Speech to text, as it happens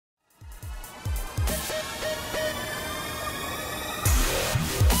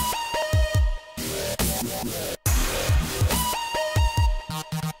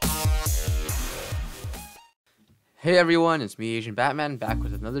Hey everyone, it's me, Asian Batman, back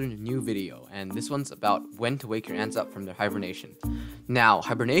with another new video, and this one's about when to wake your ants up from their hibernation. Now,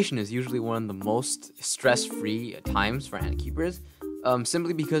 hibernation is usually one of the most stress-free times for ant keepers,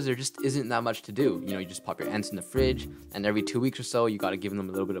 simply because there just isn't that much to do. You just pop your ants in the fridge, and every 2 weeks or so, you gotta give them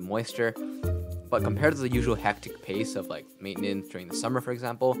a little bit of moisture. But compared to the usual hectic pace of maintenance during the summer, for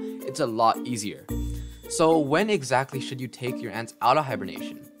example, it's a lot easier. So when exactly should you take your ants out of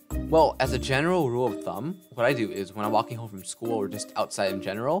hibernation? Well, as a general rule of thumb, what I do is when I'm walking home from school or just outside in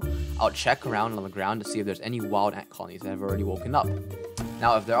general, I'll check around on the ground to see if there's any wild ant colonies that have already woken up.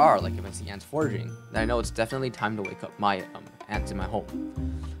 Now, if there are, like if I see ants foraging, then I know it's definitely time to wake up my ants in my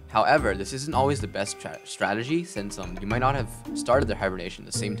home. However, this isn't always the best strategy since you might not have started their hibernation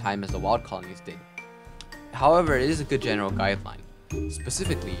the same time as the wild colonies did. However, it is a good general guideline.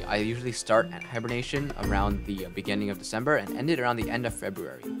 Specifically, I usually start at hibernation around the beginning of December and end it around the end of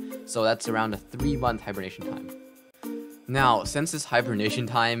February. So that's around a 3-month hibernation time. Now, since this hibernation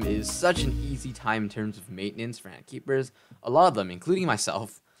time is such an easy time in terms of maintenance for ant keepers, a lot of them, including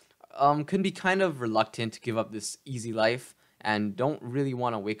myself, can be kind of reluctant to give up this easy life and don't really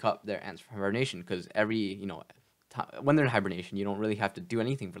want to wake up their ants from hibernation because when they're in hibernation, you don't really have to do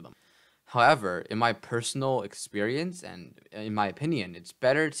anything for them. However, in my personal experience and in my opinion, it's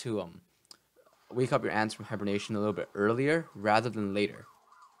better to wake up your ants from hibernation a little bit earlier rather than later.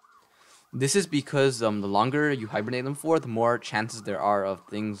 This is because the longer you hibernate them for, the more chances there are of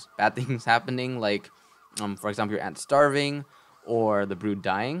bad things happening, like for example, your ant starving or the brood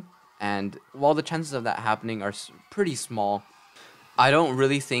dying. And while the chances of that happening are pretty small, I don't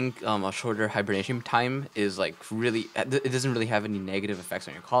really think a shorter hibernation time is it doesn't really have any negative effects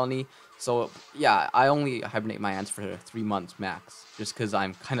on your colony. So yeah, I only hibernate my ants for 3 months max, just because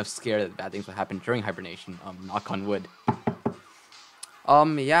I'm kind of scared that bad things will happen during hibernation, knock on wood.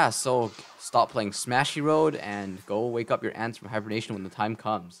 Yeah, so stop playing Smashy Road and go wake up your ants from hibernation when the time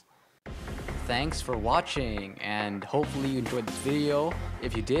comes. Thanks for watching, and hopefully you enjoyed this video.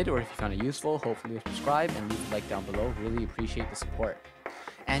 If you did, or if you found it useful, hopefully you'll subscribe and leave a like down below. Really appreciate the support.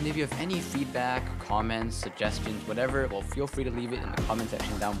 And if you have any feedback, comments, suggestions, whatever, well, feel free to leave it in the comment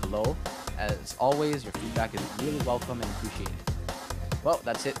section down below. As always, your feedback is really welcome and appreciated. Well,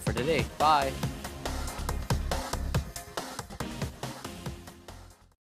 that's it for today. Bye!